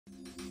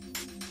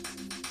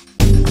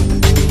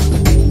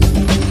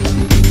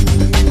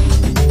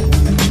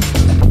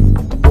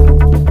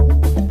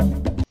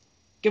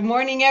Good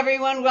morning,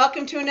 everyone.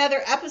 Welcome to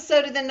another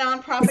episode of the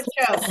Nonprofit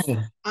Show.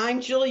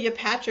 I'm Julia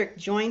Patrick,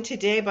 joined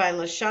today by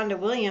LaShonda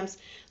Williams.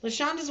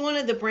 LaShonda is one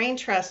of the brain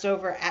trusts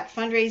over at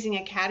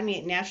Fundraising Academy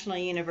at National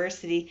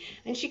University,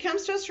 and she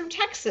comes to us from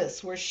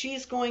Texas, where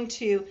she's going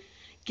to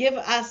give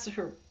us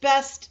her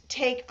best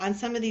take on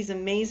some of these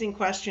amazing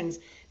questions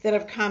that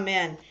have come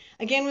in.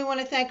 Again, we want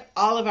to thank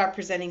all of our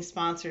presenting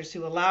sponsors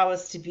who allow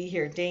us to be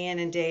here day in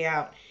and day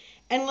out.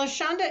 And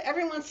LaShonda,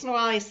 every once in a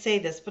while I say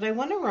this, but I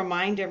want to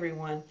remind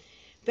everyone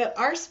that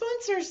our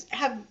sponsors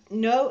have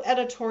no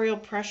editorial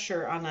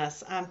pressure on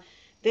us.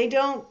 They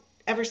don't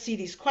ever see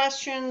these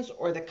questions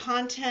or the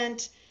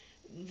content.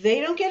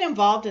 They don't get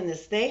involved in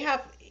this.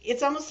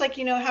 It's almost like,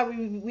 how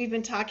we've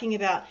been talking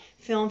about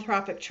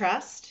philanthropic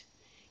trust.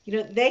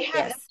 They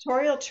have Yes.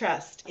 editorial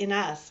trust in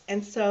us.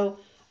 And so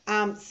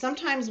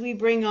sometimes we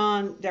bring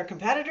on their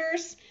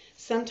competitors.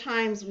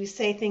 Sometimes we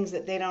say things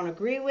that they don't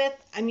agree with.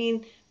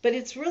 But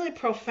it's really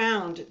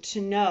profound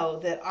to know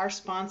that our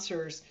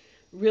sponsors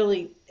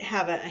really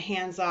have a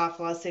hands-off,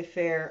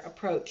 laissez-faire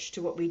approach to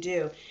what we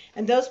do.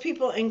 And those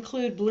people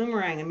include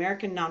Bloomerang,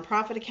 American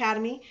Nonprofit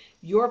Academy,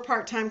 Your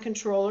Part-Time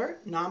Controller,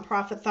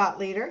 Nonprofit Thought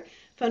Leader,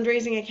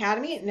 Fundraising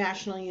Academy at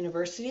National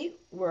University,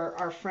 where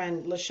our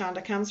friend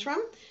LaShonda comes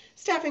from,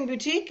 Staffing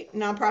Boutique,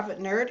 Nonprofit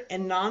Nerd,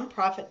 and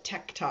Nonprofit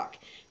Tech Talk.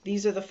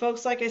 These are the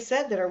folks, like I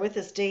said, that are with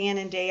us day in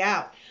and day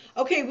out.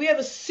 Okay, we have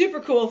a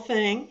super cool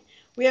thing.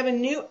 We have a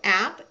new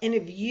app, and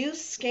if you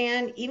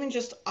scan even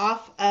just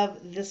off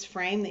of this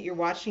frame that you're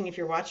watching, if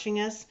you're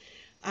watching us,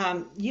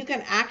 you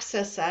can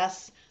access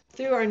us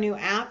through our new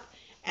app.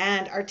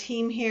 And our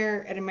team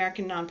here at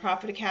American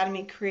Nonprofit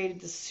Academy created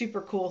this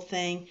super cool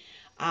thing.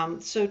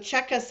 So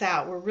check us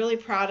out. We're really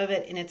proud of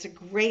it, and it's a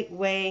great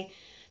way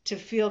to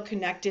feel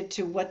connected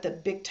to what the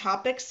big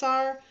topics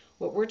are,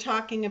 what we're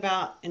talking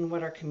about, and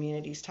what our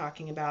community is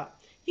talking about.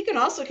 You can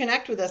also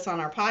connect with us on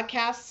our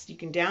podcasts. You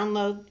can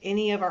download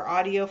any of our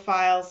audio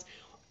files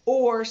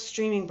or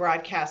streaming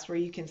broadcasts where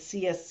you can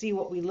see us, see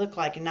what we look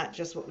like, and not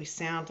just what we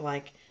sound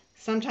like.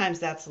 Sometimes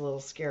that's a little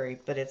scary,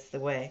 but it's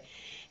the way.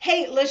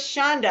 Hey,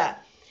 LaShonda,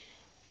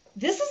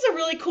 this is a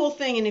really cool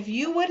thing, and if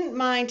you wouldn't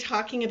mind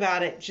talking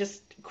about it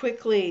just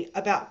quickly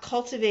about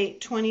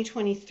Cultivate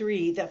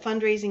 2023 that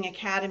Fundraising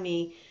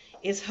Academy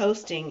is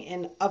hosting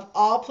in, of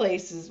all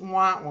places,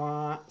 wah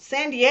wah,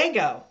 San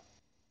Diego.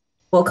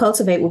 Well,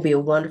 Cultivate will be a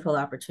wonderful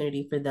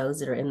opportunity for those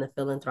that are in the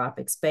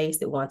philanthropic space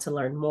that want to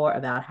learn more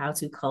about how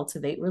to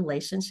cultivate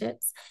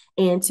relationships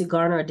and to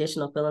garner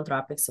additional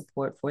philanthropic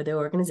support for their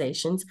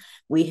organizations.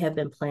 We have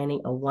been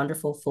planning a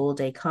wonderful full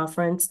day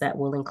conference that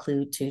will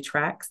include two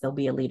tracks. There'll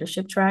be a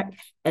leadership track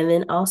and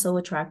then also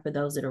a track for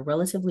those that are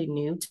relatively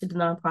new to the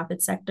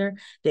nonprofit sector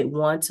that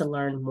want to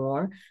learn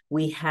more.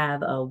 We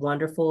have a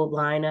wonderful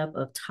lineup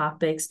of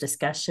topics,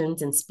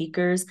 discussions, and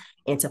speakers.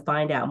 And to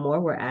find out more,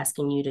 we're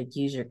asking you to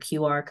use your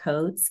QR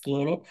code,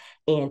 scan it,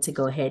 and to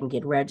go ahead and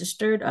get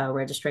registered.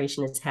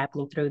 Registration is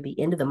happening through the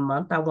end of the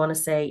month, I want to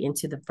say,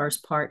 into the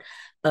first part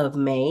of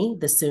May.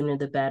 The sooner,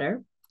 the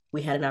better.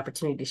 We had an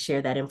opportunity to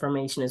share that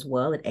information as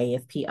well at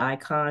AFP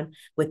Icon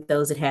with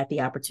those that had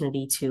the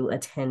opportunity to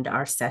attend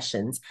our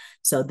sessions.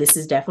 So, this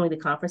is definitely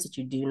the conference that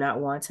you do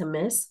not want to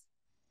miss.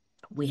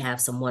 We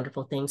have some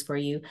wonderful things for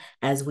you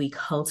as we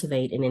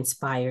cultivate and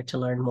inspire to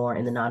learn more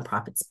in the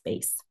nonprofit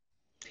space.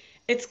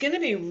 It's going to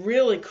be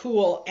really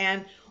cool.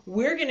 And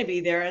we're going to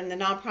be there in the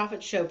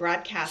nonprofit show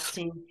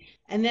broadcasting.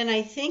 And then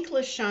I think,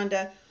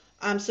 LaShonda,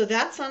 so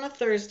that's on a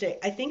Thursday.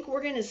 I think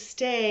we're going to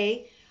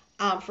stay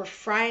for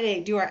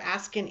Friday, do our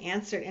ask and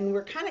answer. And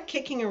we're kind of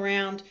kicking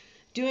around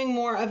doing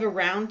more of a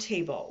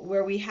roundtable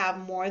where we have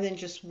more than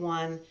just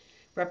one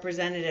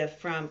representative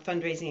from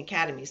Fundraising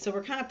Academy. So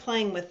we're kind of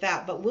playing with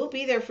that, but we'll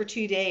be there for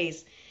 2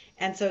 days.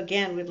 And so,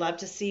 again, we'd love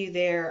to see you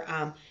there.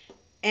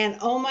 And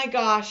oh my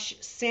gosh,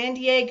 San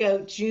Diego,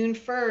 June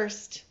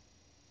 1st.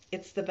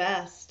 It's the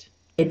best.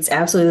 It's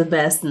absolutely the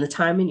best, and the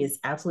timing is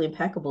absolutely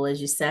impeccable.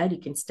 As you said, you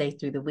can stay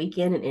through the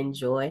weekend and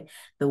enjoy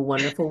the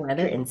wonderful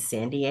weather in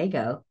San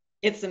Diego.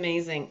 It's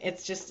amazing.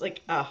 It's just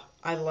like, oh,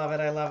 I love it.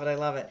 I love it. I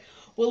love it.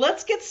 Well,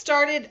 let's get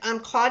started.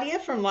 Claudia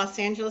from Los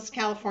Angeles,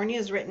 California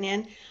has written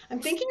in. I'm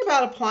thinking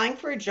about applying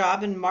for a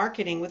job in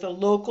marketing with a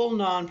local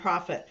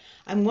nonprofit.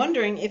 I'm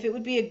wondering if it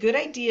would be a good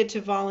idea to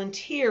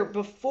volunteer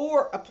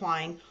before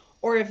applying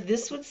or if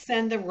this would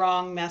send the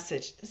wrong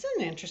message. This is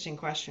an interesting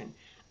question.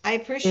 I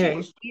appreciate your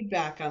Very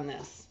feedback on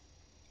this.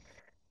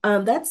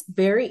 That's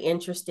very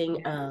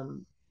interesting.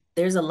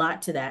 There's a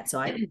lot to that.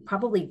 So I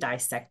probably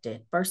dissect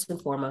it. First and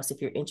foremost,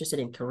 if you're interested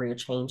in career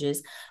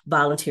changes,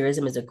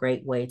 volunteerism is a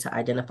great way to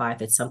identify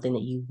if it's something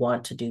that you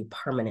want to do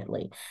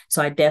permanently.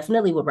 So I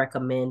definitely would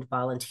recommend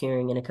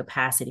volunteering in a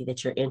capacity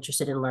that you're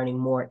interested in learning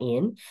more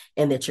in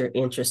and that you're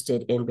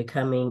interested in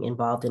becoming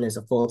involved in as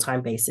a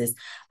full-time basis.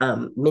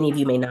 Many of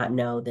you may not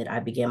know that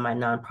I began my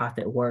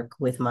nonprofit work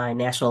with my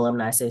National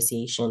Alumni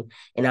Association,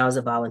 and I was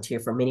a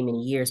volunteer for many,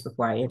 many years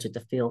before I entered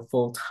the field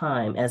full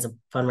time as a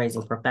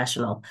fundraising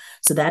professional.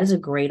 So that that is a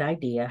great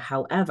idea.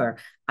 However,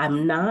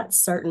 I'm not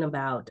certain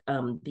about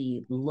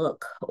the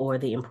look or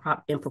the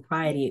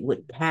impropriety it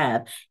would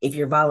have if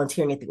you're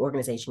volunteering at the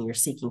organization you're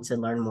seeking to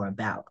learn more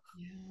about.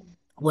 Yeah.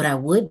 What I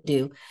would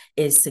do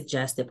is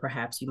suggest that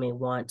perhaps you may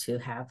want to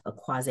have a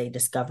quasi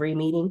discovery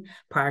meeting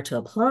prior to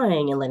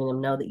applying and letting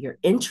them know that you're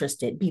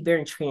interested. Be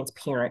very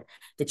transparent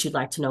that you'd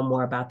like to know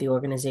more about the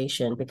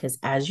organization because,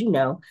 as you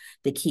know,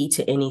 the key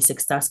to any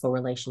successful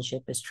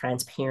relationship is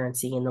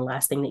transparency. And the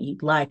last thing that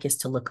you'd like is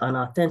to look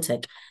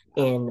unauthentic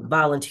in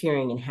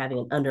volunteering and having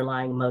an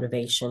underlying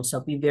motivation. So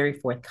be very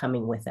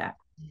forthcoming with that.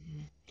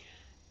 Mhm.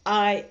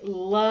 I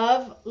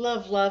love,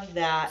 love, love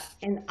that.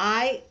 And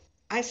I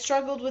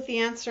struggled with the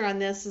answer on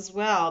this as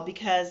well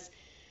because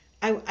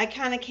I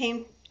kind of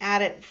came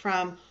at it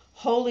from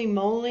holy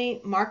moly,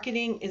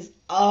 marketing is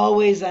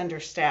always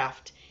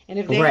understaffed. And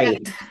if they had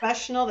Right. a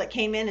professional that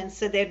came in and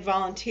said they'd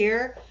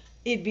volunteer,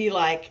 it'd be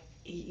like,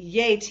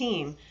 yay,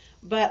 team.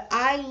 But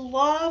I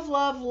love,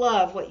 love,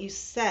 love what you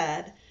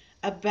said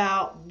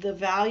about the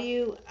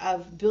value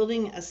of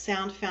building a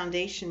sound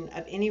foundation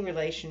of any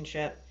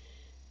relationship,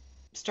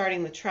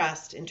 starting with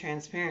trust and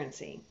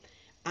transparency.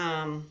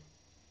 Um,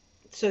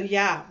 so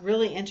yeah,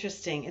 really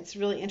interesting. It's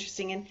really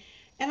interesting,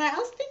 and I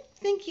also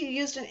think you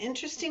used an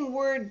interesting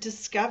word,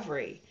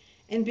 discovery,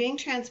 and being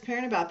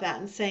transparent about that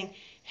and saying,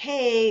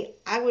 "Hey,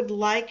 I would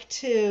like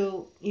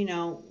to,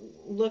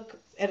 look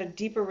at a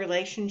deeper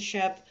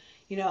relationship,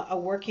 a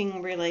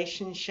working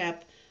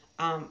relationship."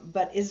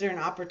 But is there an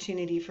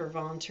opportunity for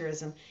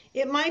volunteerism?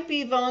 It might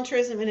be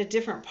volunteerism in a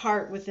different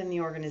part within the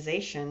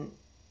organization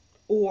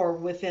or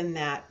within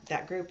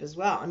that group as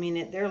well. I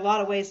mean, there are a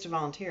lot of ways to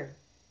volunteer.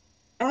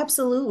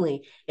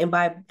 Absolutely. And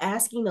by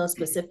asking those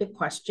specific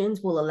questions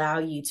will allow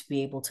you to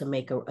be able to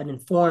make an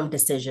informed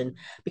decision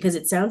because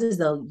it sounds as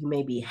though you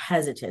may be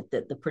hesitant,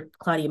 that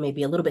Claudia may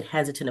be a little bit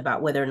hesitant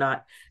about whether or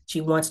not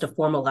she wants to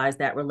formalize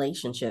that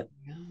relationship.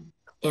 Yeah.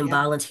 And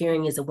Yeah.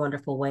 volunteering is a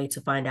wonderful way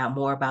to find out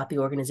more about the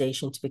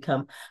organization, to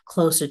become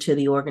closer to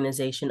the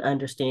organization,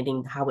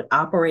 understanding how it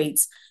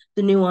operates,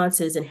 the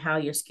nuances, and how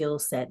your skill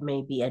set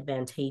may be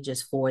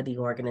advantageous for the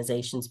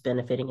organization's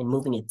benefiting and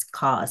moving its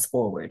cause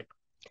forward.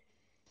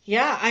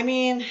 Yeah, I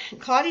mean,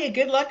 Claudia,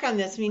 good luck on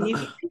this. I mean,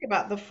 if you think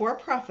about the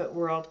for-profit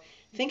world,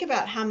 think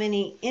about how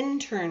many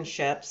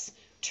internships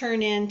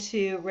turn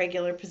into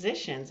regular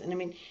positions. And I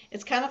mean,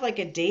 it's kind of like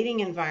a dating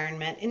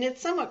environment, and it's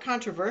somewhat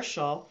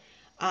controversial,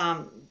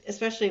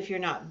 especially if you're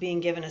not being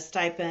given a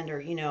stipend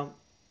or,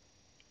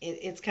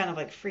 it's kind of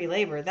like free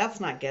labor. That's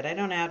not good. I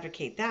don't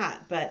advocate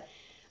that, but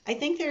I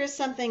think there is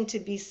something to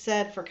be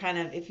said for kind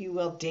of, if you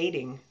will,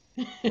 dating.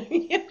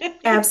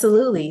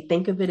 Absolutely.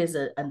 Think of it as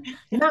a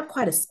not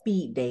quite a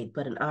speed date,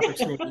 but an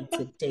opportunity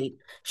to date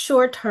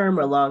short term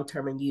or long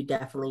term. And you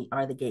definitely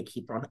are the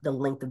gatekeeper on the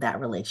length of that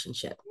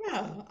relationship.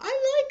 Yeah,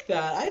 I like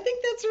that. I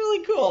think that's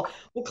really cool.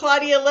 Well,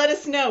 Claudia, let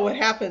us know what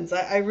happens.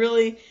 I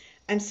really,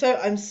 I'm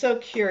so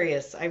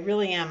curious. I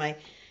really am. I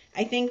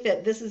think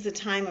that this is a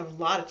time of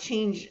a lot of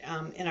change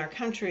in our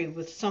country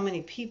with so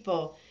many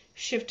people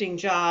shifting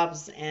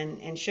jobs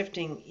and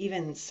shifting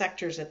even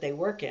sectors that they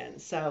work in.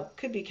 So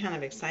could be kind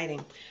of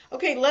exciting.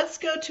 Okay, let's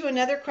go to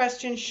another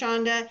question,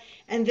 Shonda.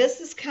 And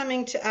this is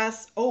coming to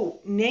us. Oh,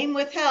 name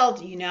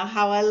withheld. You know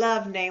how I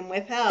love name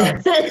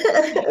withheld.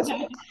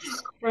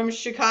 From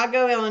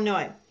Chicago,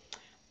 Illinois.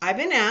 I've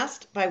been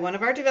asked by one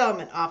of our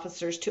development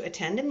officers to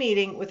attend a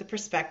meeting with a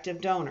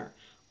prospective donor.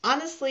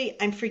 Honestly,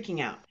 I'm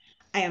freaking out.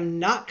 I am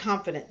not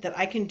confident that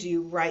I can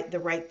do the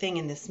right thing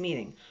in this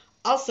meeting.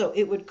 Also,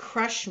 it would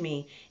crush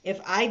me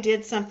if I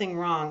did something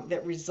wrong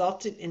that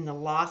resulted in the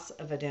loss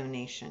of a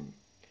donation.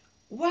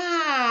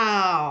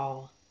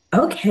 Wow.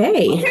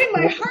 Okay. Okay,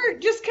 my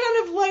heart just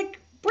kind of like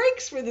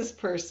breaks for this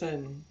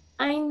person.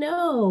 I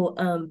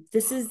know.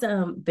 This is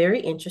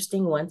very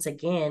interesting once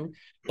again,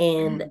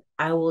 and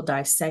I will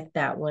dissect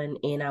that one.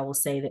 And I will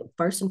say that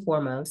first and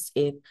foremost,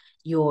 if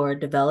your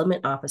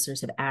development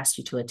officers have asked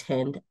you to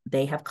attend,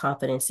 they have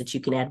confidence that you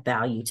can add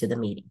value to the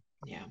meeting.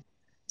 Yeah.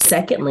 Good.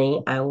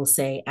 Secondly, I will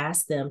say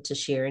ask them to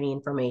share any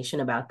information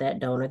about that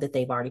donor that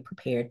they've already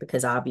prepared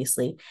because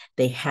obviously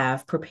they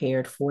have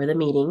prepared for the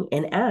meeting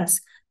and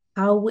ask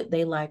how would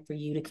they like for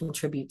you to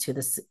contribute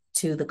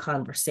to the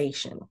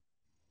conversation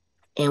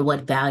and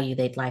what value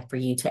they'd like for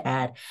you to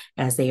add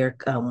as they are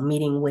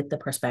meeting with the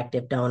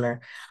prospective donor.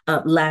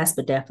 Last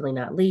but definitely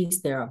not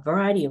least, there are a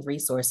variety of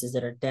resources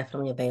that are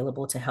definitely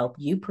available to help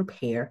you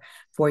prepare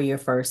for your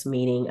first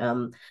meeting.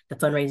 The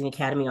Fundraising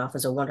Academy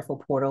offers a wonderful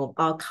portal,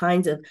 all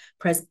kinds of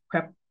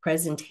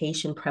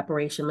presentation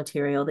preparation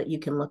material that you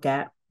can look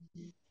at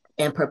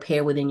and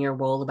prepare within your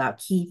role about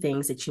key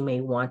things that you may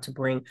want to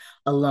bring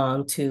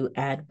along to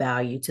add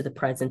value to the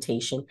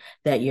presentation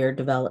that your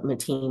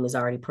development team has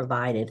already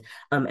provided,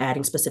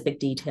 adding specific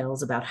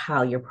details about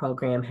how your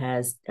program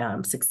has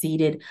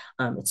succeeded,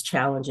 its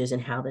challenges,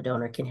 and how the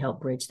donor can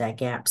help bridge that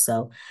gap.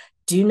 So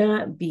do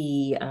not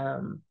be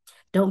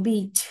don't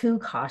be too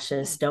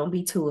cautious. Don't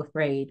be too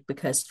afraid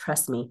because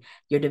trust me,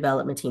 your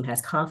development team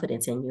has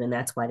confidence in you, and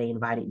that's why they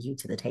invited you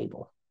to the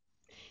table.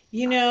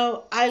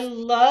 I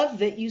love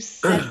that you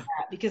said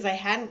that because I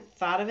hadn't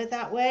thought of it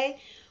that way.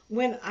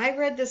 When I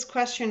read this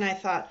question, I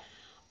thought,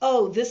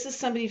 oh, this is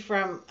somebody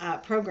from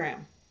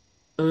program.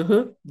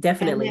 And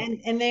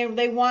Definitely.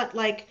 they want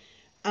like,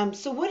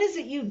 so what is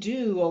it you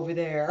do over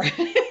there?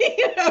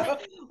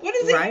 What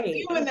is it you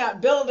Right. do in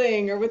that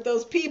building or with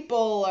those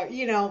people or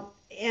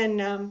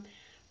and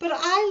but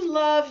I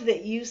love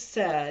that you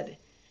said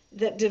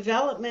that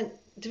development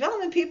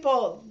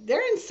people,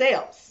 they're in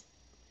sales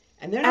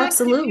and they're not going to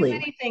do Absolutely.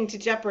 anything to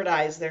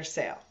jeopardize their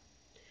sale.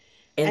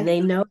 And And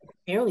they know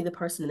apparently the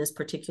person in this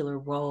particular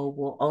role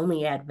will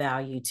only add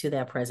value to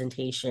that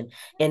presentation.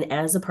 And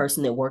as a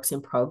person that works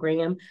in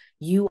program,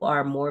 you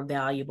are more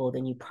valuable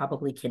than you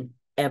probably can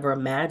ever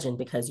imagine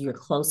because you're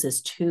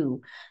closest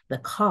to the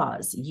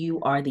cause.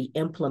 You are the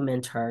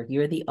implementer,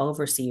 you're the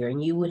overseer,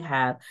 and you would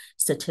have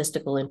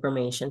statistical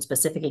information,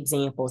 specific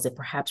examples that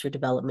perhaps your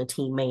development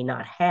team may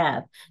not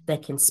have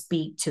that can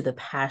speak to the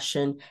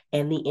passion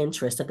and the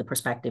interest of the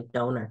prospective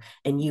donor,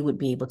 and you would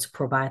be able to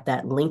provide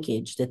that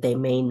linkage that they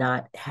may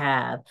not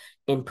have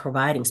in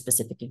providing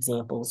specific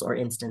examples or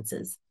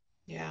instances.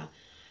 yeah.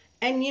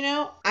 And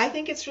I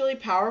think it's really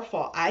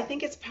powerful. I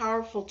think it's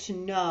powerful to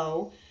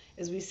know,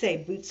 as we say,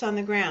 boots on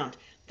the ground.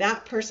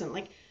 That person,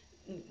 like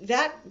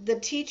the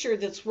teacher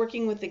that's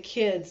working with the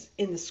kids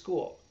in the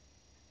school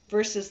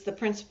versus the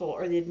principal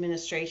or the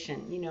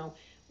administration,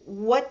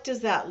 what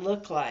does that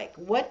look like?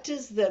 What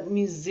does the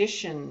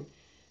musician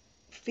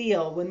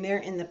feel when they're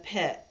in the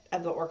pit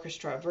of the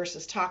orchestra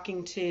versus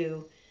talking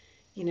to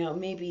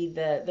maybe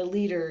the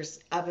leaders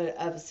of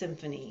a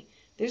symphony.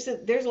 There's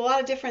a lot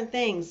of different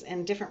things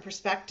and different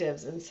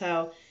perspectives, and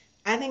so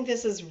I think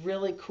this is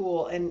really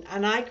cool.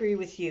 And I agree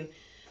with you.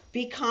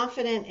 Be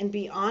confident and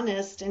be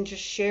honest, and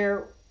just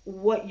share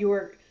what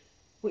your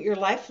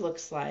life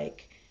looks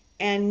like,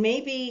 and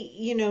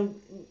maybe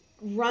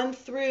run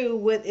through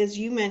with, as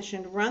you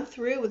mentioned, run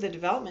through with the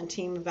development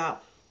team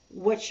about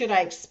what should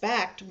I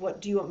expect,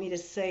 what do you want me to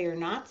say or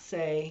not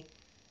say,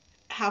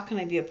 how can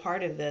I be a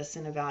part of this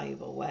in a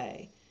valuable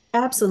way.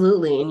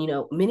 Absolutely.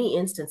 And, many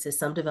instances,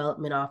 some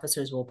development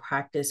officers will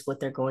practice what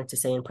they're going to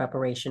say in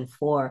preparation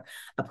for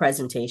a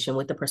presentation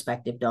with the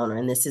prospective donor.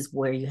 And this is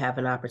where you have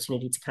an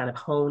opportunity to kind of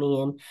hone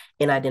in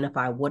and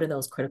identify what are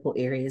those critical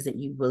areas that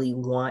you really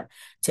want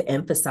to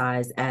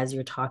emphasize as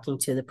you're talking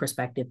to the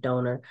prospective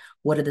donor.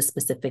 What are the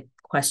specific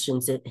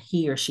questions that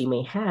he or she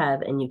may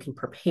have? And you can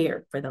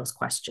prepare for those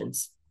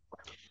questions.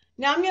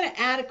 Now I'm going to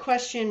add a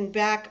question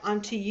back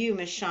onto you,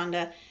 Miss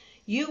Shonda.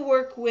 You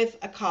work with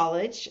a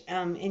college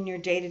in your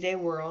day-to-day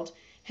world.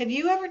 Have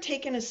you ever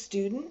taken a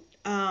student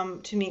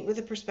to meet with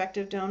a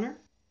prospective donor?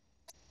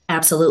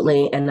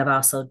 Absolutely. And I've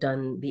also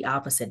done the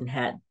opposite and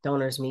had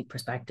donors meet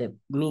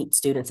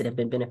students that have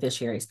been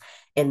beneficiaries.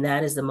 And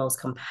that is the most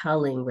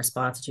compelling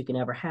response that you can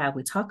ever have.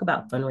 We talk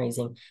about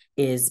fundraising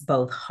is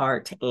both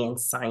heart and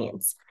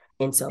science.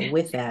 And so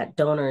with that,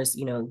 donors,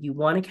 you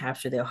want to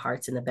capture their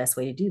hearts. And the best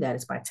way to do that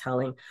is by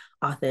telling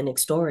authentic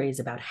stories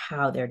about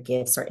how their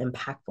gifts are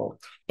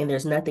impactful. And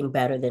there's nothing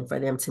better than for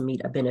them to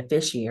meet a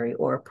beneficiary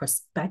or a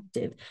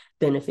prospective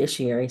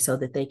beneficiary so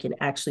that they can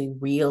actually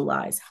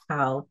realize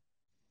how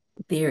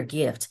their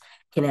gift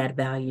can add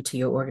value to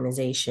your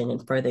organization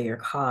and further your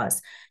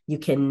cause. You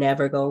can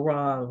never go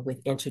wrong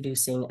with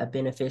introducing a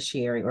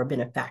beneficiary or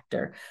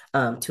benefactor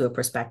to a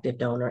prospective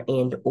donor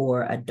and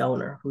or a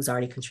donor who's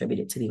already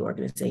contributed to the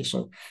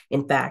organization.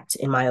 In fact,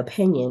 in my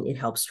opinion, it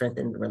helps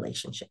strengthen the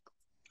relationship.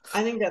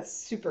 I think that's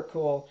super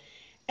cool.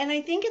 And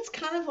I think it's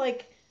kind of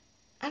like,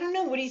 I don't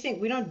know, what do you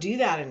think? We don't do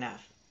that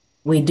enough.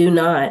 We do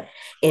not.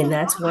 So And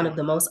that's one why? of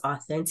the most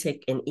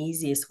authentic and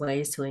easiest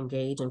ways to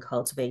engage and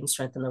cultivate and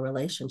strengthen the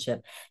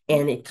relationship.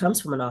 And it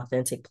comes from an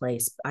authentic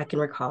place. I can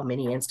recall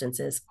many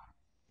instances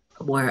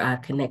where I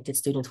connected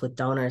students with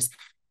donors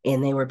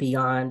and they were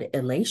beyond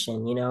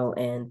elation,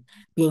 and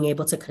being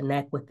able to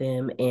connect with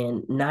them.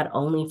 And not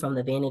only from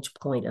the vantage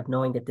point of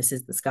knowing that this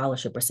is the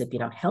scholarship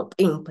recipient I'm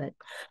helping, but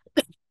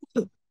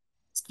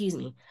excuse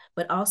me,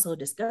 but also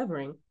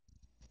discovering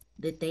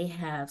that they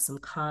have some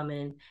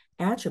common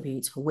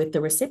attributes with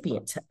the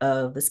recipient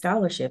of the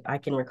scholarship. I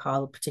can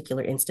recall a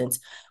particular instance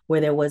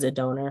where there was a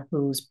donor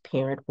whose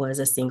parent was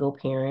a single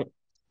parent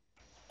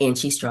and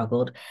she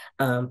struggled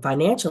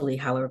financially.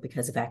 However,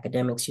 because of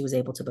academics, she was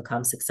able to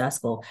become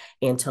successful.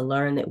 And to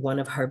learn that one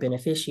of her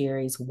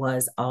beneficiaries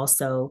was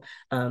also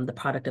the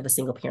product of a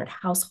single parent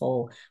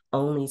household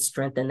only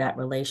strengthened that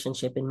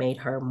relationship and made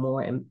her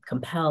more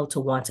compelled to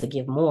want to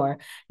give more,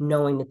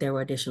 knowing that there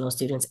were additional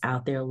students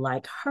out there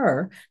like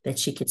her that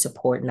she could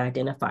support and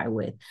identify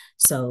with.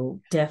 So,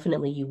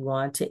 definitely, you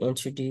want to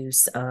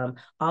introduce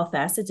all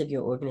facets of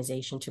your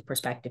organization to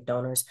prospective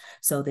donors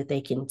so that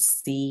they can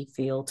see,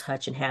 feel,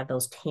 touch, and have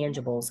those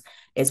tangibles,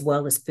 as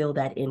well as feel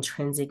that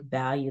intrinsic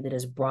value that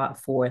is brought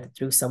forth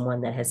through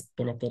someone that has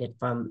benefited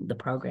from the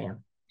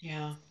program.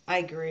 Yeah, I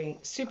agree.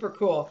 Super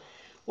cool.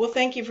 Well,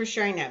 thank you for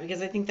sharing that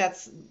because I think that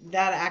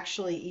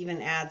actually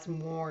even adds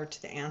more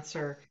to the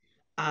answer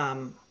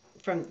from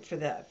for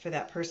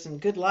that person.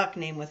 Good luck,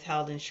 name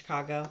withheld in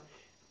Chicago,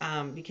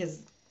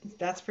 because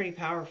That's pretty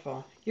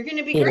powerful. You're going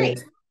to be It great.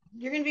 is.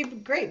 You're going to be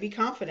great. Be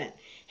confident.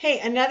 Hey,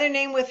 another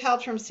name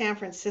withheld from San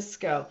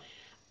Francisco.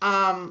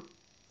 Um,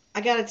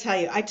 I got to tell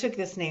you, I took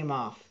this name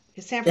off.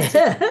 San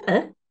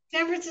Francisco.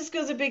 San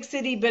Francisco's a big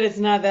city, but it's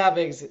not that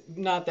big.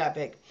 Not that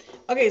big.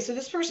 Okay, so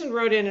this person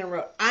wrote in and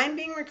wrote, "I'm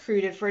being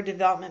recruited for a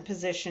development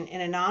position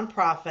in a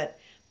nonprofit,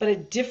 but a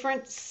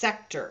different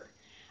sector.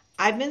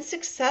 I've been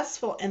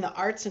successful in the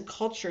arts and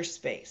culture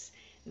space.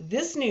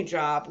 This new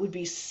job would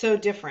be so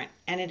different,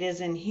 and it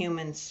is in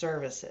human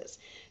services.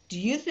 Do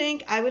you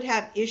think I would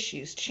have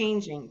issues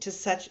changing to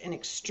such an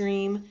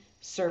extreme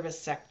service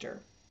sector?"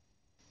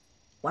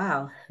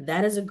 Wow,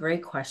 that is a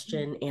great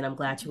question. And I'm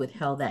glad you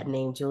withheld that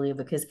name, Julia,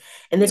 because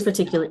in this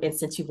particular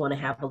instance, you want to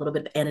have a little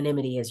bit of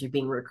anonymity as you're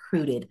being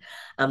recruited.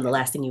 The Yeah.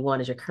 last thing you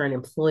want is your current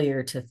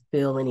employer to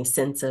feel any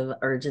sense of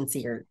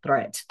urgency or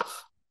threat.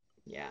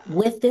 Yeah.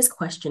 With this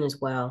question as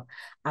well,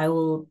 I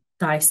will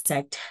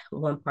dissect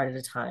one part at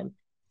a time.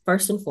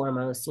 First and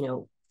foremost,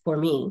 for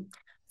me,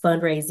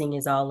 fundraising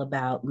is all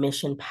about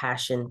mission,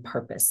 passion,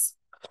 purpose.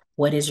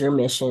 What is your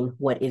mission?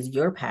 What is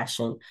your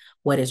passion?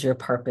 What is your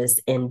purpose?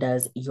 And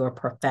does your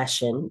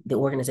profession, the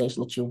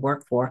organization that you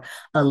work for,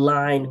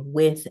 align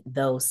with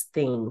those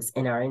things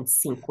and are in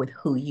sync with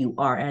who you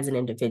are as an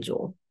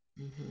individual?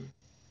 Hmm.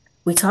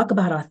 We talk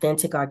about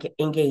authentic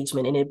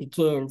engagement, and it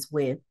begins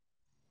with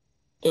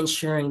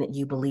ensuring that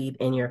you believe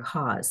in your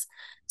cause.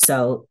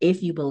 So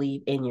if you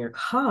believe in your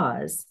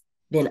cause,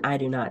 then I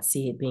do not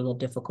see it being a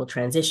difficult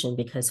transition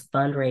because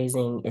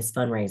fundraising is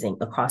fundraising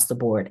across the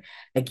board.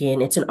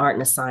 Again, it's an art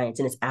and a science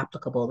and it's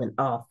applicable in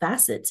all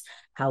facets.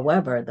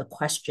 However, the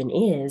question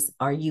is,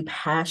 are you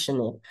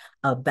passionate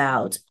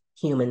about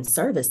human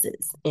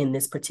services in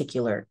this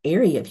particular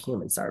area of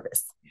human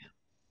service?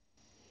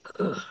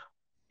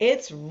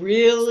 It's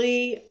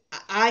really,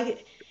 and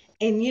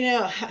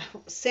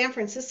San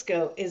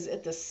Francisco is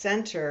at the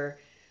center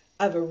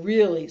of a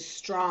really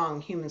strong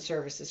human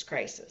services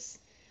crisis.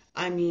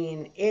 I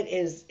mean,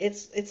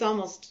 it's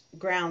almost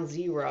ground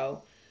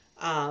zero.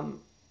 Um,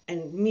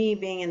 and me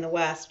being in the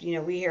West,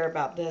 we hear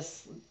about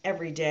this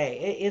every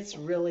day. It's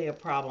really a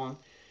problem.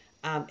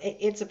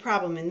 It's a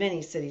problem in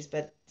many cities,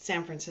 but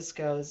San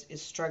Francisco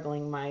is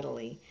struggling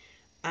mightily.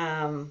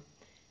 Um,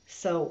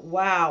 so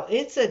wow,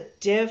 it's a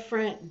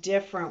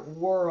different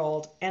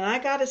world. And I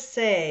gotta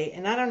say,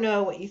 and I don't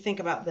know what you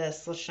think about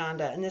this,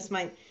 Lashonda, and this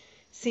might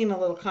seem a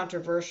little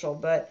controversial,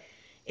 but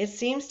it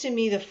seems to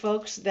me the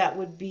folks that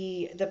would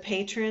be the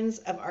patrons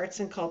of arts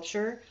and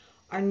culture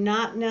are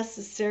not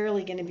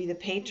necessarily going to be the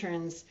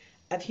patrons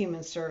of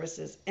human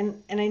services.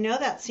 And I know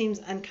that seems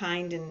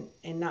unkind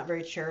and not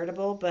very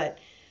charitable, but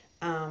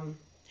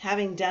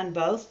having done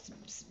both,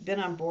 been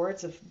on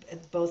boards of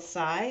both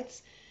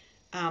sides,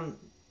 um,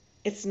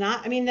 it's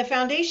not, I mean, the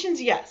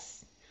foundations,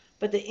 yes,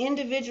 but the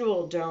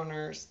individual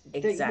donors,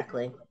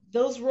 Exactly.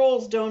 those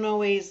roles don't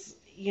always,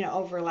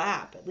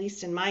 overlap, at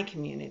least in my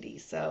community.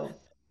 So,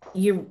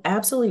 You're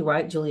absolutely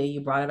right, Julia.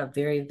 You brought up a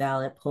very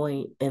valid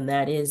point, and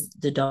that is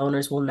the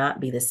donors will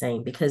not be the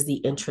same because the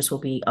interest will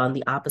be on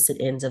the opposite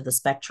ends of the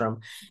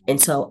spectrum.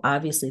 And so,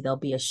 obviously, there'll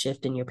be a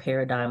shift in your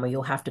paradigm, or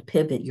you'll have to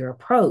pivot your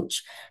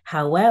approach.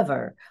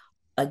 However,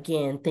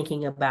 again,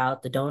 thinking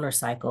about the donor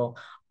cycle,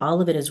 all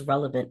of it is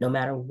relevant no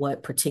matter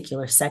what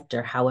particular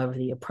sector. However,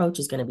 the approach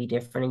is going to be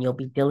different, and you'll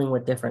be dealing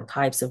with different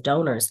types of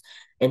donors.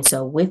 And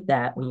so, with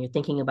that, when you're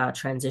thinking about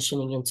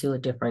transitioning into a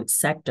different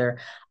sector,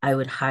 I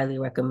would highly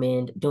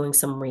recommend doing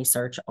some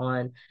research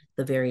on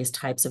the various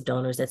types of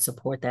donors that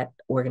support that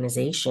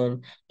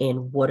organization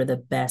and what are the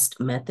best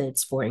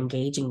methods for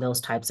engaging those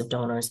types of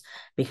donors.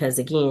 Because,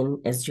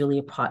 again, as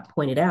Julia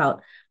pointed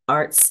out,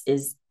 arts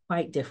is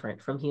quite different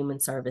from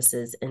human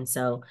services. And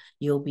so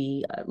you'll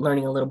be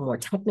learning a little more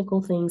technical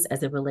things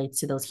as it relates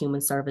to those human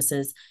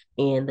services,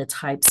 and the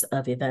types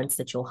of events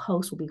that you'll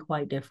host will be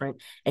quite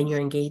different, and your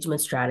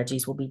engagement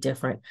strategies will be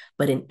different.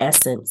 But in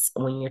essence,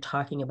 when you're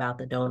talking about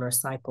the donor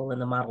cycle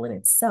and the model in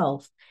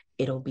itself,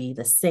 it'll be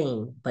the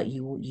same, but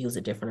you will use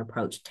a different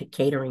approach to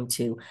catering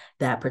to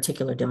that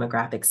particular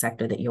demographic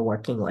sector that you're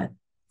working with.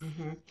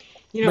 mhm.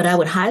 But I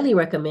would highly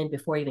recommend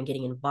before even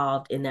getting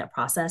involved in that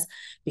process,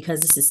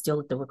 because this is still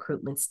at the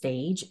recruitment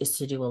stage, is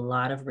to do a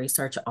lot of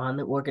research on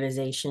the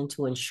organization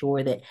to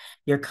ensure that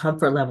your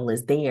comfort level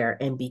is there.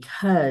 And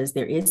because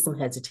there is some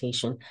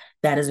hesitation,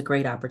 that is a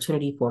great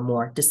opportunity for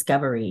more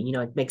discovery.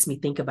 It makes me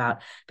think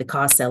about the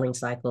cost selling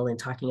cycle and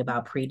talking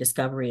about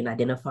pre-discovery and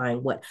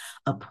identifying what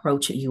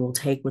approach you will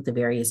take with the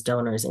various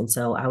donors. And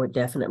so I would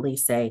definitely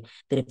say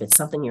that if it's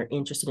something you're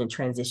interested in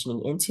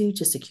transitioning into,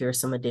 to secure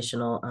some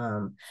additional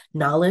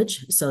knowledge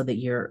so that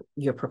you're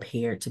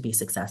prepared to be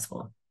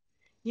successful.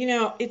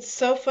 It's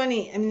so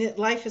funny. I mean,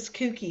 life is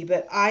kooky,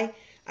 but I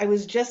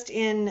was just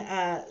in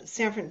the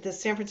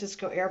San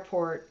Francisco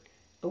airport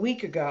a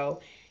week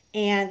ago,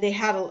 and they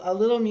had a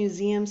little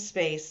museum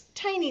space,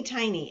 tiny,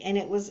 tiny, and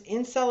it was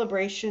in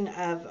celebration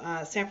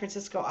of San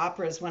Francisco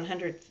Opera's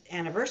 100th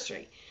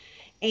anniversary.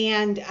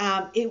 And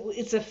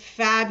it's a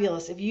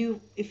fabulous, if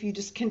you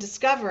just can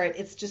discover it,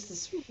 it's just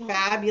this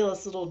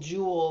fabulous little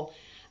jewel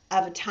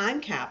of a time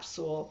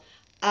capsule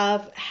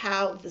of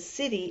how the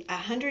city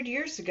 100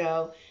 years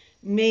ago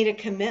made a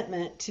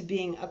commitment to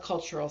being a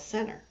cultural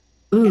center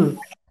Mm,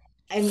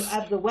 and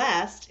of the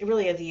West,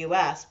 really of the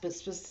U.S., but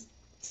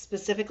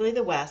specifically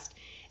the West,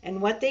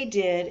 and what they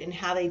did and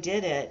how they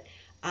did it.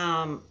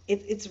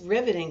 It's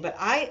riveting. But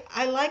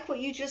I like what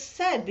you just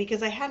said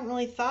because I hadn't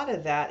really thought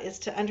of that. Is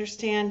to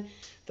understand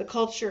the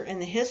culture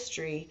and the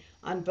history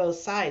on both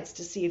sides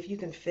to see if you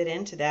can fit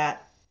into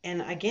that.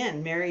 And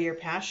again, marry your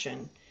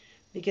passion.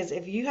 Because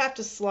if you have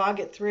to slog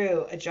it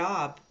through a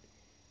job,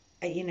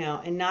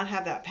 and not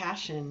have that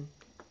passion,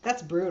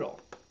 that's brutal.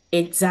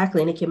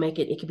 exactly. And it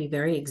can be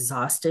very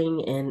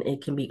exhausting and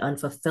it can be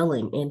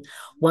unfulfilling. And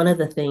one of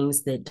the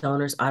things that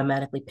donors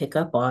automatically pick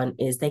up on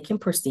is they can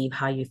perceive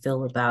how you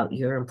feel about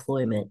your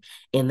employment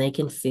and they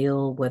can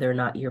feel whether or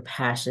not you're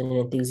passionate and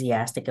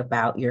enthusiastic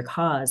about your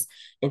cause.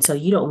 And so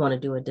you don't want to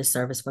do a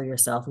disservice for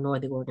yourself nor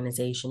the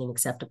organization and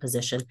accept a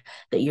position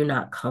that you're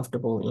not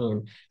comfortable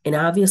in. And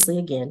obviously,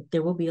 again,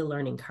 there will be a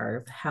learning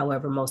curve.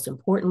 However, most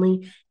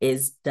importantly,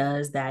 is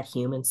does that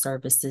human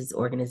services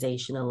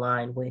organization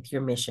align with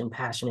your mission,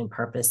 passion, and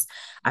purpose?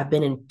 I've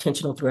been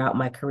intentional throughout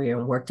my career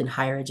and worked in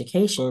higher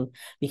education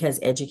because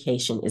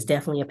education is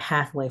definitely a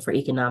pathway for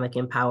economic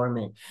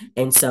empowerment.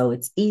 And so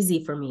it's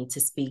easy for me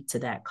to speak to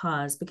that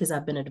cause because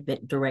I've been a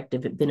direct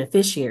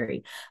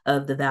beneficiary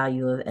of the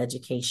value of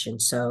education.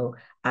 So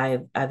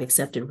I've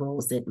accepted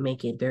roles that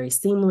make it very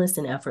seamless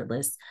and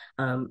effortless,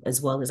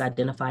 as well as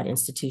identified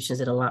institutions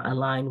that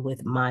align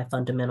with my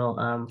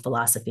fundamental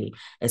philosophy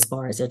as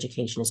far as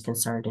education is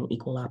concerned and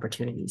equal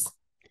opportunities.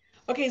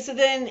 Okay, so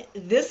then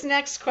this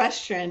next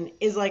question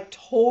is like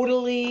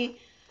totally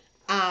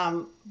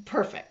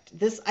perfect.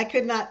 This I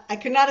could not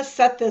have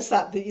set this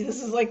up.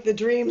 This is like the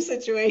dream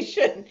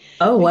situation.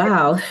 Oh,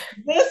 wow.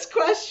 This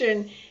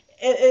question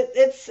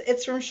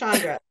it's from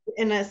Chandra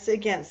and it's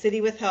again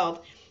City Withheld,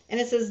 and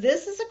it says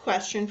this is a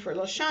question for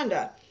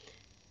Lashonda.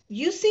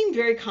 You seem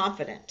very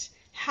confident.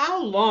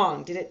 How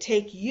long did it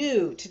take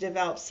you to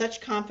develop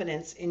such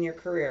confidence in your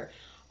career?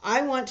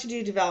 I want to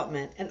do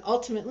development and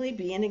ultimately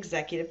be an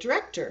executive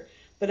director,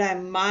 but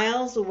I'm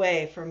miles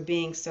away from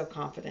being so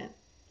confident.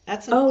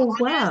 That's an Oh,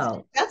 honest,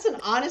 wow. that's an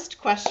honest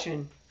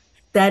question.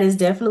 That is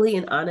definitely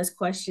an honest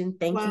question.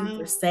 Thank you for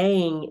Wow.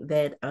 saying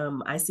that.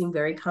 I seem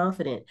very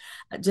confident.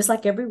 Just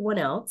like everyone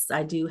else,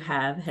 I do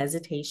have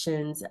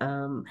hesitations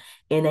and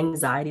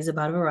anxieties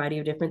about a variety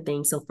of different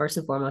things. So, first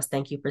and foremost,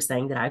 thank you for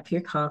saying that I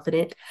appear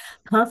confident.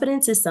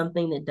 Confidence is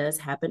something that does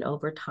happen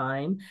over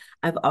time.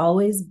 I've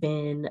always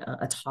been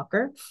a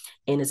talker.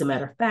 And as a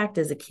matter of fact,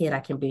 as a kid,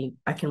 I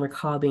can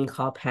recall being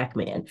called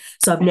Pac-Man.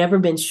 So I've never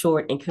been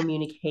short in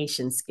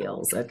communication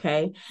skills.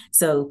 Okay.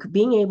 So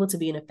being able to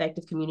be an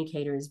effective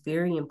communicator is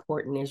very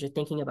important as you're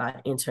thinking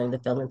about entering the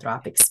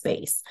philanthropic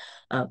space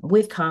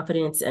with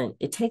confidence, and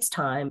it takes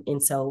time.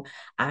 And so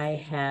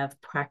I have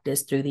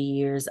practiced through the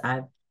years.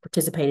 I've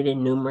participated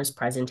in numerous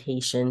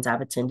presentations.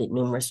 I've attended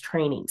numerous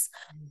trainings.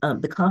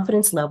 The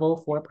confidence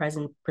level for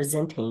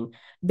presenting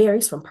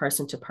varies from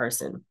person to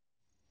person,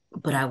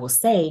 but I will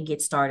say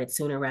get started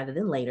sooner rather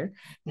than later.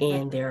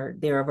 And there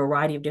are a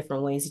variety of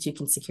different ways that you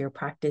can secure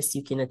practice.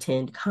 You can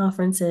attend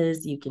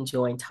conferences, you can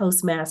join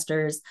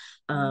Toastmasters.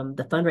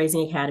 The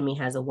Fundraising Academy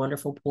has a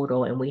wonderful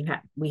portal, and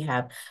we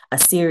have a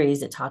series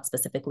that talks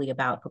specifically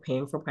about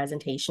preparing for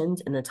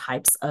presentations and the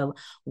types of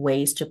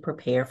ways to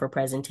prepare for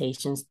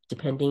presentations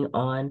depending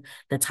on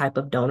the type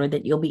of donor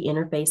that you'll be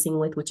interfacing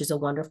with, which is a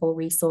wonderful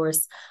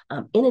resource.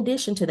 In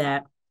addition to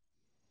that,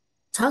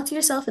 talk to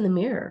yourself in the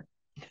mirror.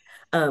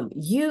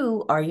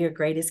 You are your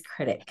greatest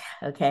critic.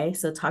 Okay.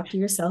 So talk to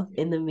yourself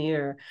in the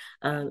mirror.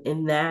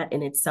 And that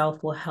in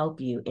itself will help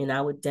you. And I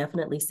would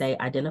definitely say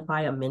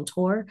identify a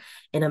mentor.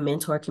 And a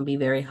mentor can be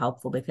very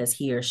helpful because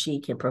he or she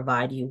can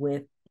provide you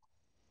with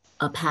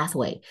a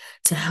pathway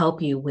to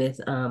help you with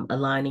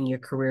aligning your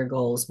career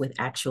goals with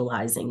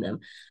actualizing them.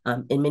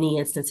 In many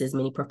instances,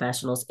 many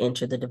professionals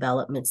enter the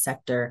development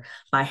sector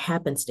by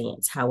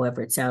happenstance.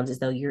 However, it sounds as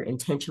though you're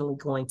intentionally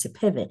going to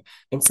pivot.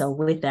 And so,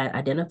 with that,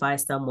 identify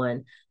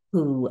someone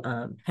who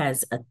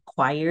has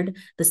acquired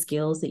the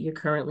skills that you're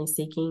currently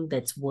seeking,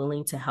 that's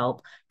willing to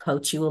help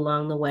coach you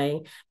along the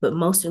way. But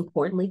most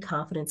importantly,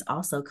 confidence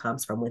also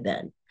comes from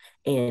within.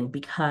 And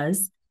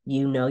because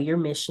you know your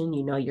mission,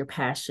 you know your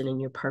passion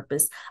and your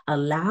purpose,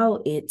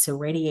 allow it to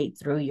radiate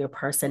through your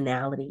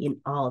personality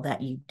in all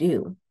that you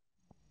do.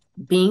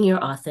 Being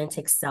your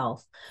authentic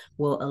self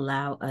will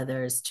allow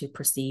others to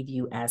perceive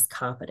you as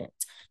confident.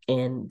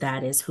 And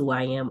that is who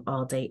I am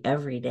all day,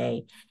 every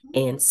day.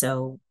 And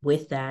so,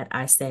 with that,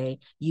 I say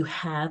you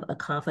have a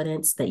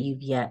confidence that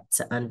you've yet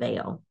to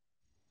unveil.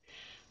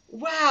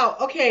 Wow.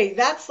 Okay,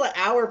 that's the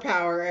hour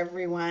power,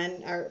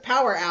 everyone, or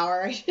power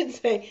hour, I should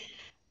say.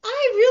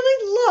 I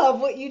really love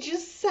what you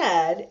just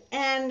said,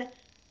 and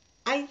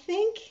I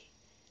think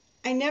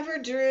I never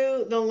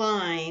drew the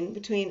line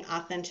between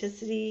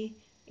authenticity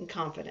and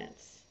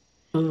confidence.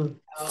 Mm.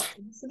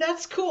 So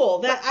that's cool.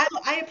 That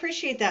I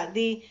appreciate that.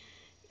 The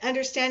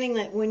understanding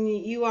that when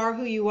you are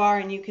who you are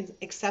and you can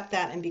accept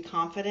that and be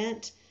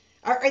confident,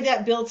 or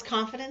that builds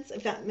confidence,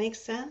 if that makes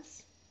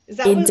sense. Is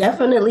that what It you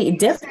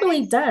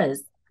definitely say? does.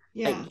 Uh,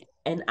 Yeah.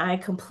 And I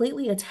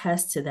completely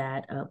attest to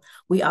that.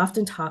 We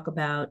often talk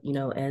about,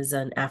 as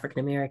an African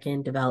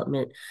American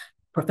development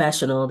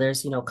professional,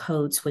 there's,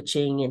 code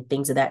switching and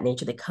things of that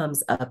nature that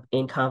comes up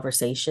in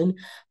conversation.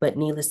 But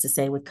needless to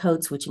say, with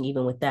code switching,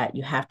 even with that,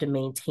 you have to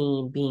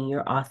maintain being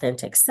your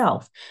authentic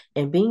self.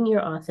 And being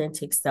your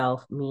authentic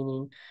self,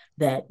 meaning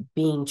that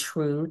being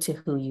true to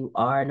who you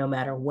are, no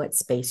matter what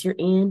space you're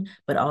in,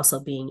 but also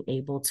being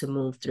able to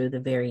move through the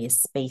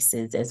various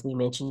spaces, as we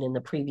mentioned in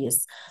the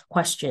previous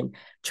question,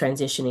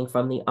 transitioning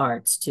from the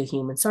arts to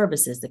human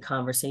services. The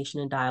conversation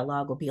and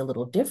dialogue will be a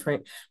little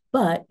different,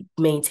 but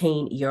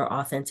maintain your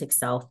authentic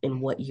self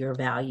and what your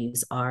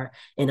values are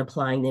and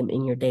applying them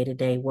in your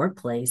day-to-day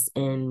workplace.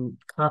 And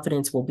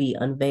confidence will be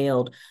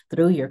unveiled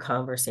through your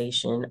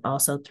conversation,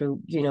 also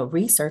through,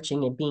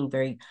 researching and being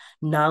very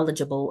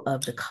knowledgeable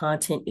of the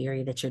content area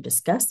that you're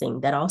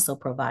discussing. That also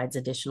provides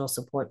additional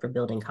support for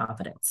building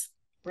confidence.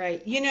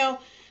 Right.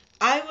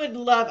 I would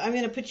love, I'm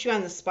going to put you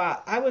on the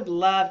spot. I would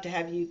love to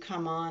have you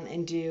come on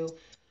and do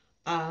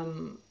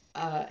an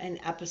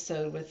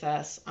episode with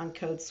us on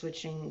code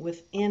switching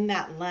within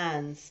that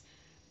lens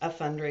of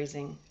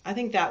fundraising. I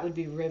think that would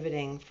be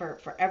riveting for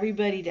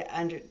everybody to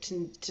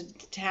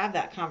have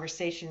that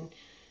conversation.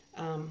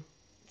 Um,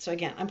 so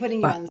again, I'm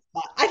putting you But on the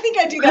spot. I think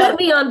I do that. put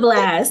me on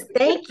blast.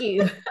 Thank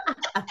you.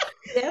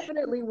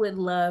 Definitely would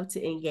love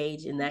to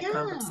engage in that Yeah.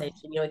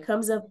 conversation. It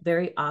comes up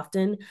very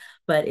often,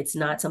 but it's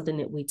not something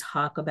that we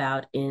talk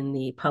about in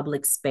the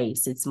public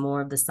space. It's more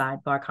of the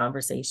sidebar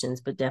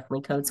conversations, but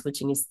definitely code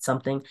switching is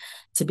something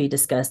to be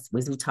discussed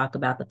as we talk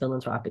about the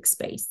philanthropic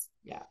space.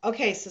 Yeah.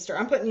 Okay, sister,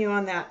 I'm putting you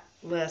on that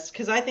list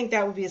because I think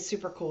that would be a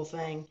super cool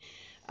thing.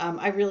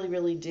 I really,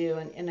 really do,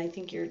 and I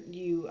think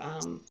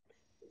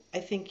I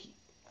think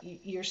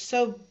you're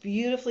so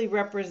beautifully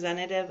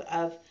representative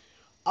of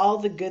all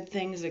the good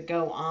things that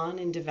go on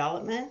in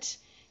development.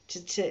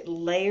 To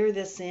layer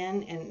this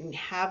in and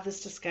have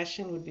this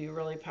discussion would be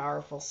really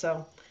powerful.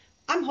 So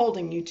I'm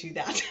holding you to Do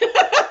that.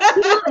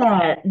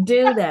 that.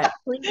 Do that.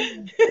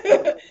 Please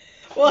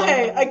Well, let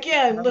hey, me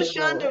again, have me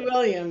LaShonda know.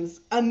 Williams,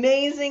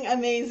 amazing,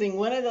 amazing.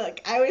 One of the,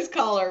 I always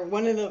call her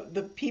one of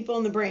the people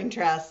in the brain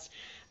trust,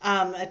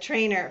 a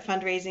trainer at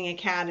Fundraising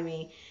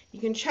Academy. You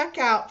can check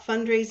out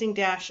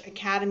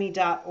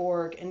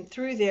fundraising-academy.org, and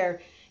through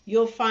there,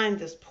 you'll find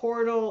this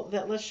portal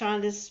that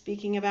LaShonda is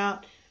speaking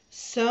about.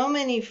 So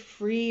many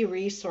free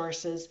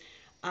resources,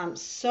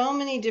 so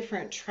many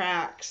different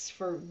tracks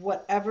for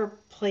whatever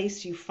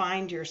place you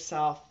find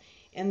yourself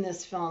in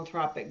this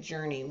philanthropic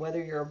journey,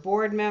 whether you're a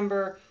board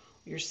member,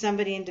 you're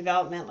somebody in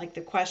development, like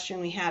the question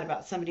we had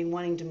about somebody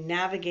wanting to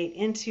navigate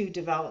into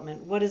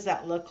development. What does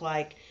that look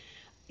like?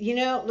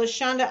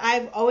 LaShonda,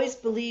 I've always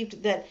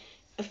believed that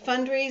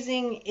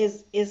fundraising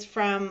is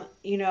from,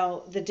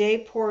 the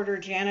day porter,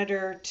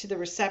 janitor to the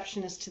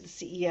receptionist to the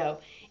CEO.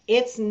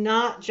 It's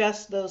not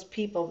just those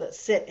people that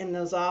sit in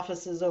those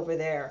offices over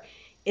there.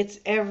 It's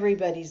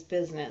everybody's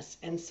business.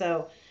 And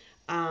so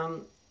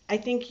I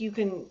think we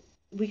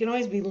can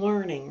always be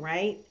learning,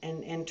 right?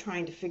 And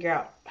trying to figure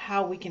out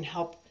how we can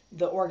help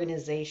the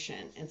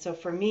organization. And so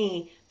for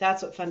me,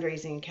 that's what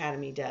Fundraising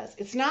Academy does.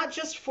 It's not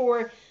just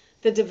for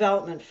the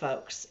development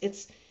folks.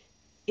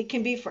 It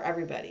can be for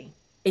everybody.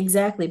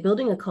 Exactly.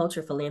 Building a culture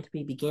of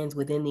philanthropy begins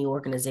within the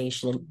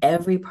organization, and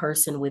every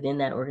person within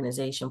that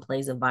organization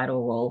plays a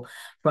vital role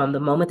from the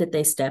moment that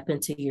they step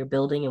into your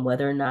building and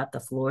whether or not the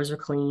floors are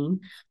clean,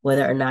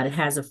 whether or not it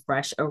has a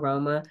fresh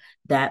aroma.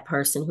 That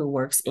person who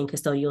works in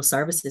custodial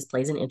services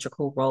plays an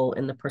integral role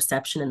in the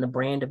perception and the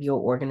brand of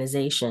your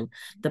organization.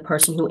 The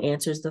person who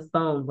answers the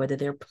phone, whether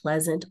they're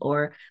pleasant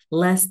or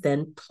less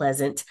than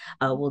pleasant,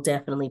 will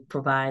definitely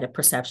provide a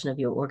perception of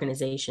your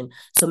organization.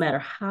 So, no matter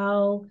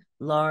how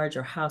large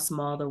or how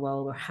small the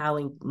role or how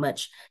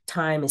much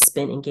time is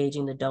spent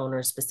engaging the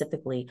donor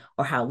specifically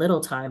or how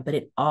little time, but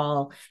it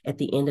all at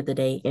the end of the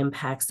day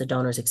impacts the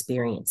donor's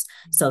experience.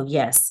 So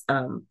yes,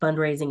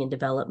 fundraising and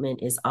development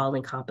is all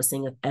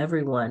encompassing of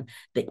everyone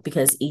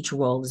because each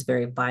role is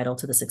very vital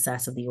to the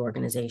success of the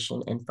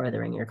organization and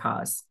furthering your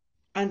cause.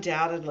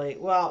 Undoubtedly.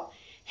 Well,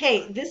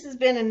 hey, this has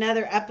been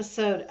another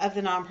episode of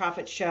the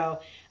Nonprofit Show.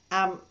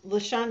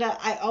 LaShonda,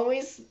 I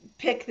always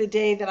pick the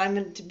day that I'm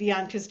going to be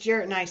on because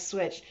Jarrett and I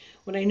switch.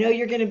 When I know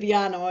you're going to be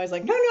on, I'm always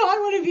like, no, I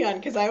want to be on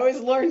because I always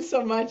learn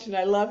so much and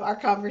I love our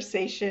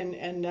conversation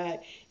and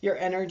your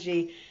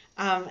energy.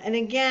 And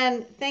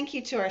again, thank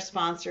you to our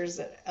sponsors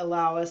that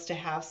allow us to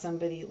have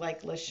somebody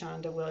like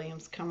LaShonda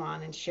Williams come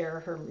on and share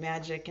her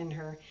magic and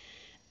her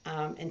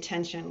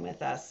intention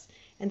with us.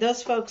 And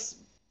those folks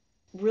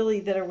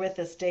really that are with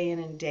us day in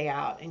and day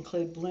out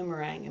include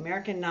Bloomerang,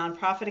 American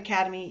Nonprofit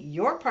Academy,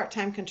 your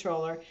part-time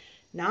controller,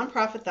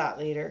 nonprofit thought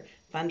leader,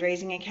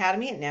 Fundraising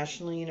Academy at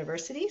National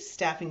University,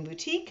 Staffing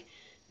Boutique,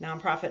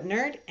 Nonprofit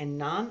Nerd, and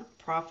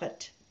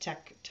Nonprofit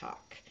Tech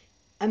Talk.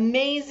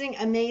 Amazing,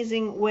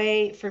 amazing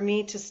way for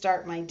me to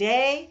start my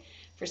day.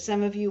 For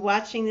some of you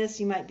watching this,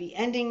 you might be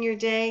ending your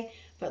day.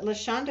 But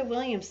LaShonda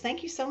Williams,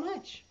 thank you so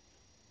much.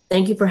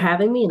 Thank you for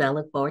having me, and I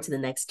look forward to the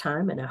next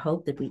time. And I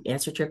hope that we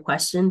answered your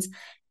questions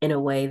in a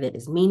way that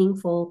is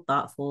meaningful,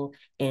 thoughtful,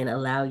 and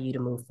allow you to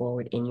move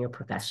forward in your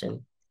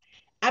profession.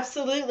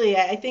 Absolutely.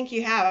 I think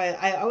you have.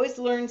 I always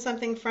learn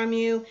something from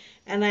you.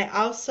 And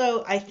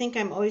I think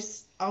I'm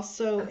always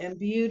also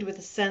imbued with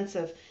a sense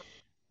of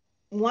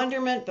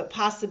wonderment, but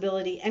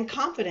possibility and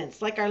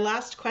confidence. Like our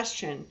last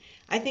question,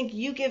 I think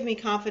you give me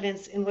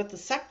confidence in what the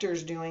sector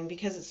is doing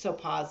because it's so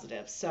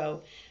positive.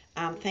 So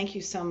thank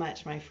you so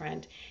much, my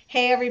friend.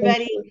 Hey, Thank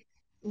everybody. you.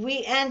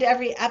 We end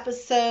every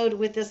episode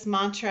with this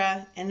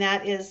mantra, and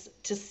that is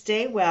to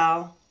stay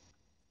well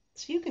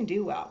so you can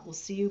do well. We'll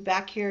see you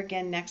back here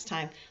again next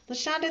time.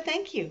 LaShonda,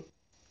 thank you.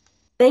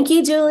 Thank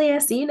you, Julia.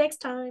 See you next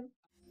time.